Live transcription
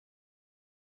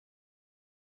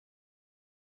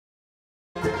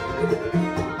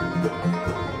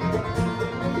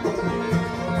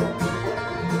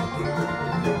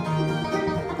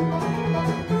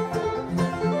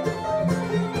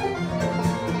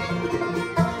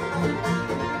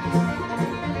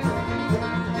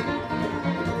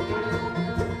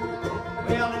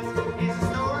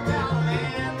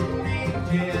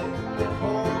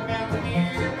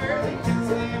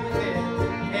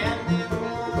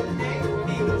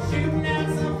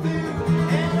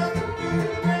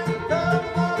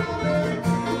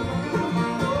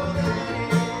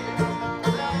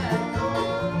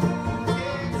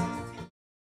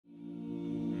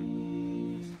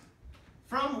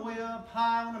From way up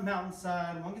high on a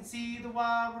mountainside, one can see the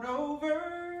wide world over.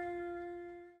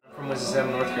 From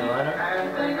Winston-Salem, North Carolina,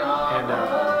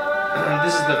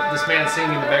 and this man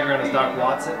singing in the background is Doc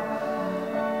Watson.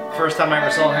 First time I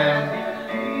ever saw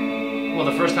him, well,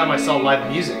 the first time I saw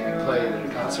live music played at a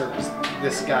concert was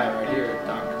this guy right here,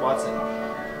 Doc Watson,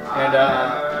 and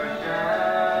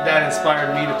that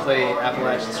inspired me to play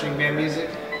Appalachian string band music,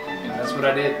 and that's what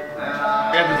I did.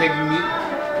 I got to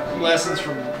taking lessons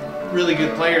from really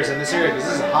good players in this area because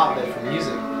this is a hotbed for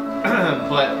music,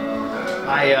 but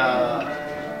I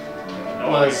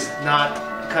was not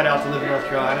cut out to live in North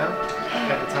Carolina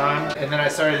at the time. And then I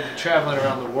started traveling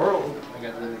around the world. I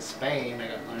got to live in Spain, I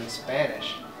got to learn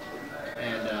Spanish.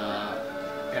 And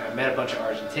I met a bunch of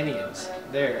Argentinians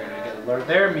there, and I got to learn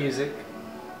their music.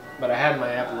 But I had my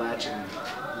Appalachian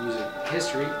music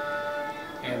history.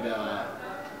 And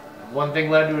one thing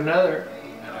led to another,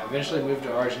 and I eventually moved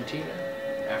to Argentina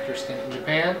after a stint in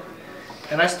Japan.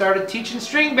 And I started teaching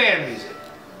string band music.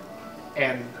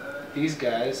 And these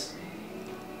guys,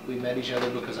 we met each other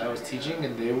because I was teaching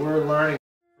and they were learning.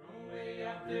 From way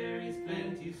out there is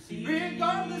plenty to see.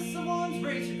 Regardless of one's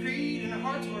race or creed, and our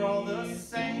hearts were all the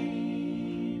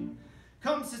same.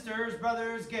 Come sisters,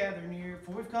 brothers, gather near,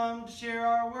 for we've come to share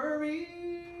our worries.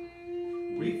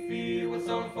 We feel what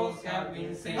some folks have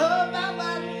been saying about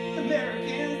Latin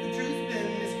Americans, the truth's been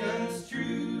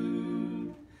misconstrued.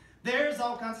 There's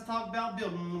all kinds of talk about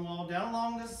building a wall down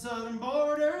along the southern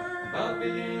border. about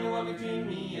building a wall between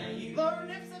me and you. Lord,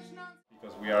 if such nonsense.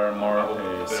 Because we are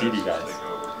more city guys,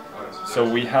 so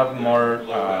we have more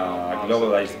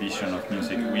globalized vision of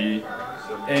music.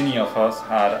 Any of us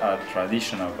had a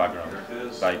traditional background,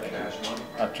 like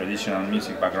a traditional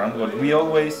music background, but we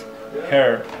always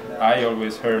heard, I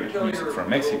always heard music from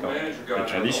Mexico, the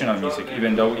traditional music,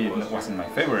 even though it wasn't my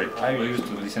favorite. I used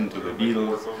to listen to the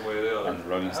Beatles and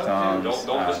Rolling Stones,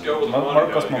 and more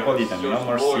cosmopolitan,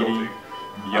 more city,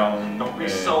 young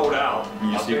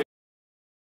music.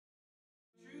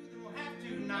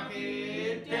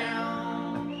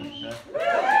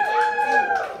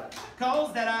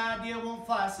 Cause that idea won't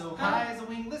fly so high as a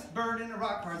wingless bird in a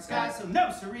rock-hard sky. So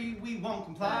no, siree, we won't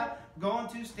comply. We're going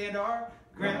to stand our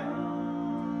ground.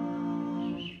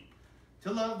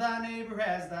 To love thy neighbor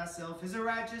as thyself is a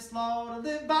righteous law to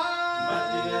live by.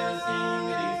 But they gotta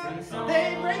sing a different song.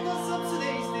 They break us up so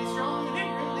they stay strong, and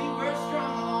ignorantly we're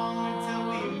strong along until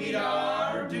we meet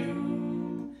our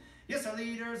doom. Yes, our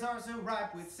leaders are so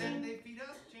ripe with sin, they feed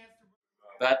us chance to...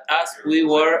 But as we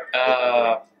were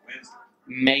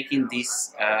making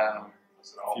this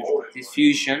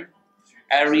fusion,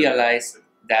 I realized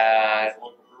that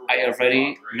I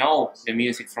already know the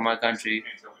music from my country,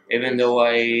 even though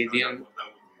I didn't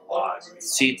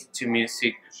sit to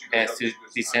music to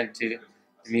listen to the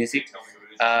music.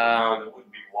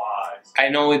 I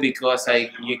know it because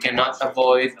you cannot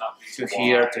avoid to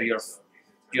hear to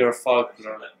your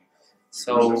folklore.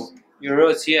 So your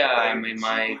roots, yeah. I mean,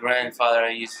 my grandfather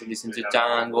used to listen to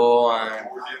tango and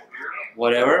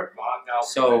whatever.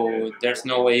 So there's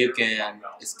no way you can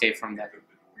escape from that.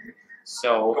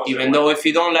 So even though if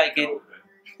you don't like it,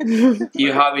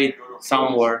 you have it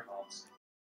somewhere.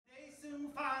 They soon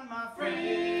find my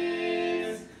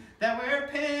friends that we're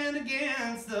pinned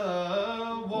against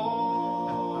the wall.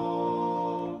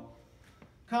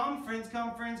 Come friends,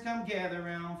 come gather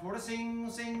round for to sing,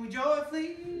 we'll sing we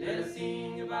joyfully. Let us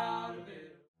sing about a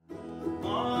bit.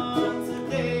 Once a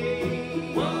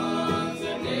day, Once a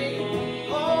day,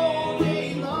 all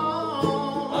day long,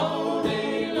 all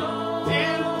day long,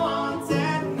 and once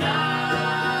at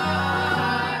night.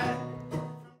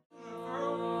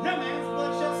 No man's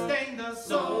blood shall stain the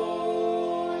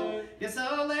soul. Yes, a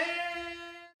land.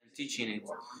 Teaching it.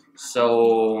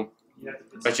 So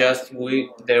but just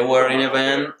they were in a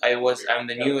band. I'm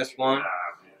the newest one,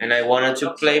 and I wanted to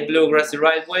play bluegrass the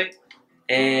right way.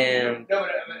 And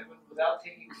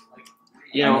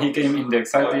you know, And he came in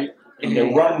the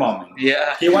wrong moment.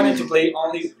 Yeah. He wanted to play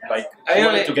only he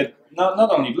wanted to get not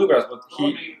only bluegrass, but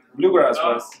bluegrass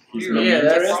was his main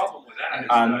interest.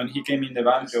 And when he came in the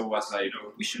band, Joe was like,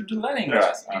 we should do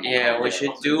Latingrass. Yeah, we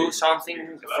should do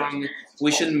something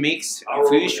we should mix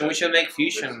fusion, we should make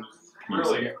fusion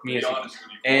music.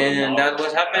 And that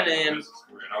was happening.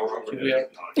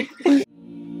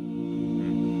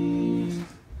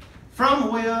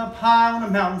 From way up high on a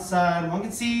mountainside, one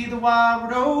can see the wide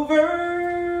world over.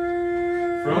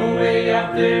 from way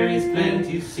out there is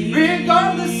plenty to see.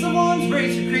 Regardless of one's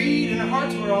race or creed, and our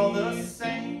hearts were all the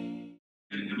same.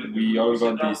 We all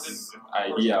got this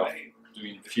idea of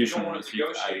doing fusion music.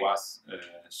 I was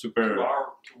super,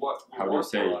 how do you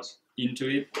say, into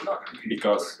it,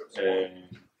 because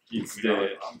it's the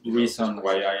reason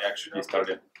why I actually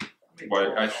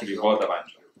bought a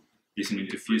banjo, listening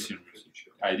to fusion music.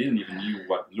 I didn't even knew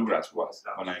what bluegrass was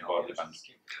when I bought the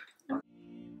banjo.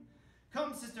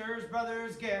 Come sisters,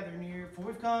 brothers, gather near, for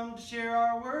we've come to share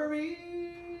our worries.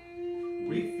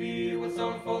 We feel what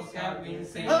some folks have been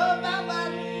saying about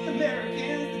Latin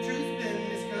Americans, the truth's been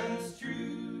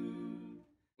misconstrued.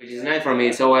 Which is nice for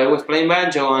me. So I was playing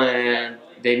banjo and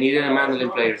they needed a mandolin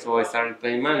player, so I started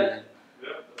playing mandolin.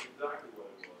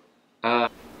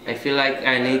 I feel like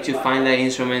I need to find that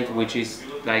instrument which is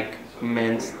like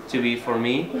meant to be for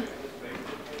me.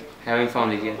 Haven't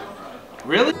found it yet.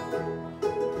 Really?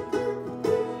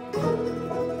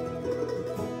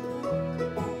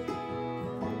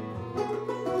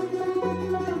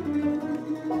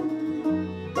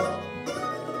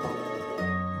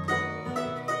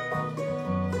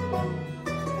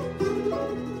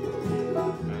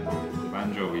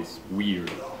 Banjo is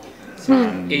weird.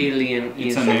 Alien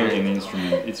it's instrument. An alien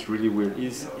instrument. It's really weird.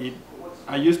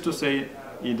 I used to say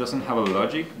it doesn't have a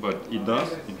logic, but it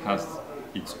does. It has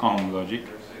its own logic,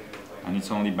 and it's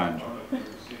only banjo.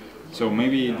 So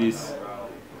maybe this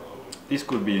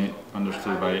could be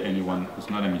understood by anyone who's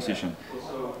not a musician.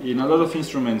 In a lot of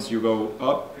instruments, you go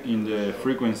up in the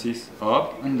frequencies,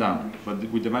 up and down, but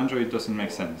with the banjo, it doesn't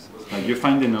make sense. Like you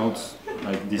find the notes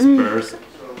like dispersed,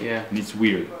 Yeah. and it's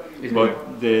weird.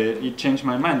 It changed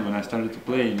my mind when I started to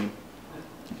play. It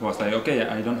was like, okay,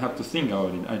 I don't have to think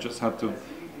about it. I just have to.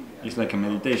 It's like a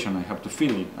meditation. I have to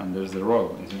feel it, and there's the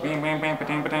roll. It's like, and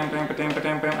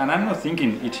I'm not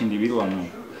thinking each individual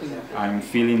note. I'm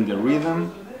feeling the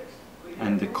rhythm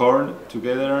and the chord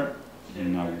together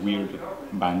in a weird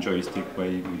banjoistic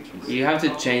way, which is. You have to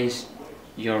change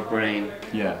your brain.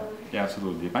 Yeah,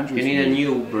 absolutely. Banjo You is need a weird.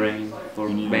 new brain for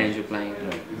You need banjo playing.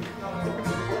 Yeah.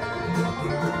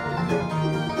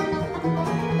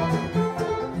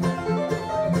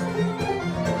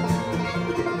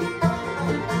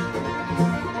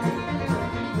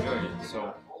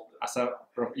 So,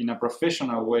 in a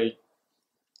professional way,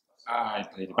 I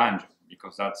play the banjo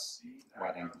because that's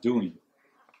what I'm doing,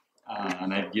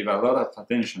 and I give a lot of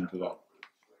attention to that.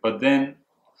 But then,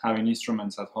 having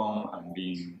instruments at home and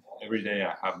being every day,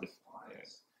 I have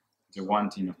the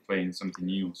wanting of playing something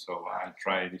new. So I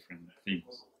try different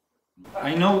things.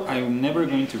 I know I'm never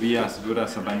going to be as good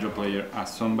as a banjo player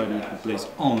as somebody who plays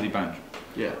only banjo.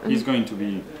 Yeah. He's going to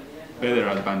be better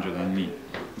at banjo than me.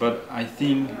 But I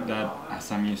think that as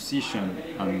a musician,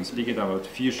 and speaking about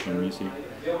fusion music,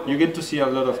 you get to see a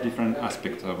lot of different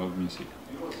aspects about music.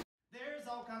 There's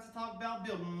all kinds of talk about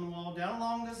building a wall down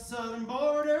along the southern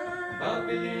border. about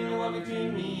building a wall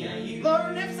between me and you.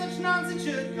 Lord, if such nonsense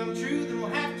should come true, then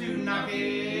we'll have to knock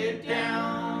it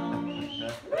down.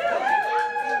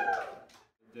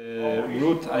 The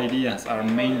root ideas are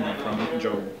mainly from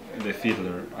Joe, the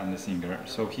fiddler and the singer.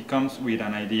 So he comes with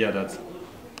an idea that's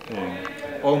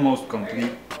almost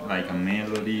complete, like a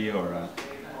melody or a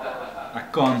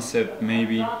concept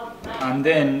maybe. And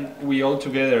then we all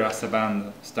together as a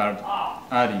band start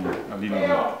adding a little bit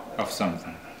of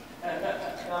something.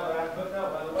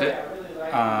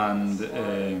 And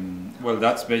well,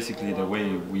 that's basically the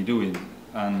way we do it.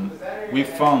 And we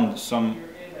found some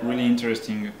really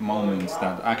interesting moments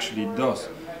that actually does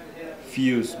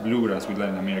fuse bluegrass with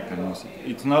Latin American music.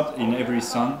 It's not in every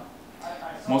song.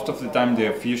 Most of the time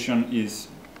the fusion is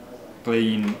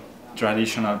playing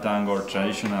traditional tango or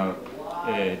traditional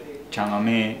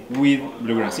chamamé with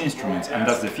bluegrass instruments, and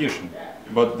that's the fusion.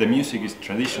 But the music is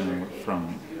traditional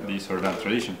from this or that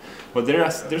tradition. But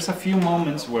there's a few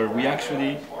moments where we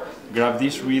actually grab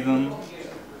this rhythm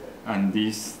and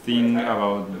this thing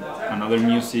about another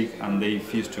music and they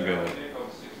fuse together.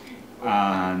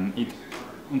 And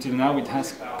until now it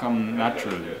has come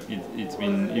naturally. It's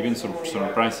been even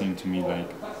surprising to me,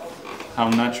 like how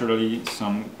naturally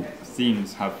some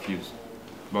things have fused.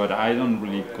 But I don't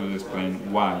really could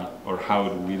explain why or how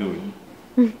do we do it.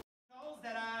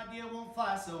 That idea won't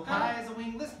fly so high as a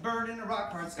wingless bird in a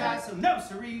rock-hard sky. So no,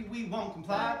 siree, we won't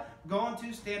comply. We're going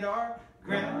to stand our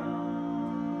ground.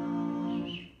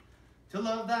 To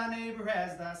love thy neighbor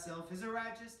as thyself is a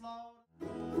righteous law.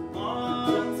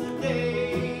 Once a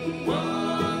day,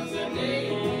 all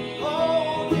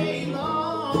day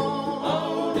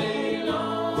long,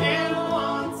 and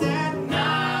once at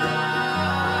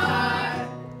night,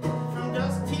 from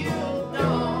dusk till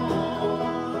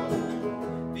dawn,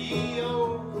 the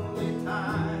only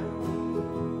time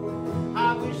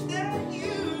I wish that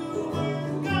you were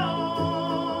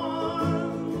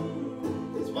gone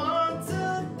is once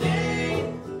a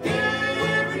day,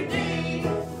 every day,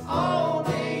 all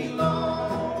day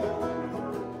long.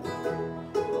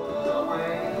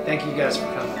 Thank you guys for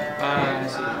coming.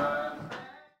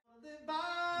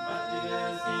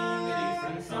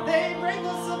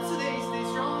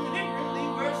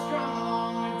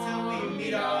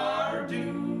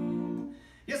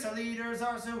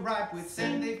 with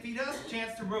sin. They feed us,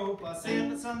 chance to rope us in,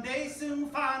 but someday soon we'll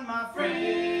find, my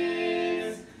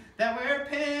friends, that we're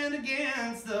pinned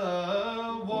against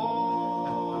the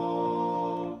wall.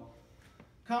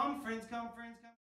 Come friends, come friends, come.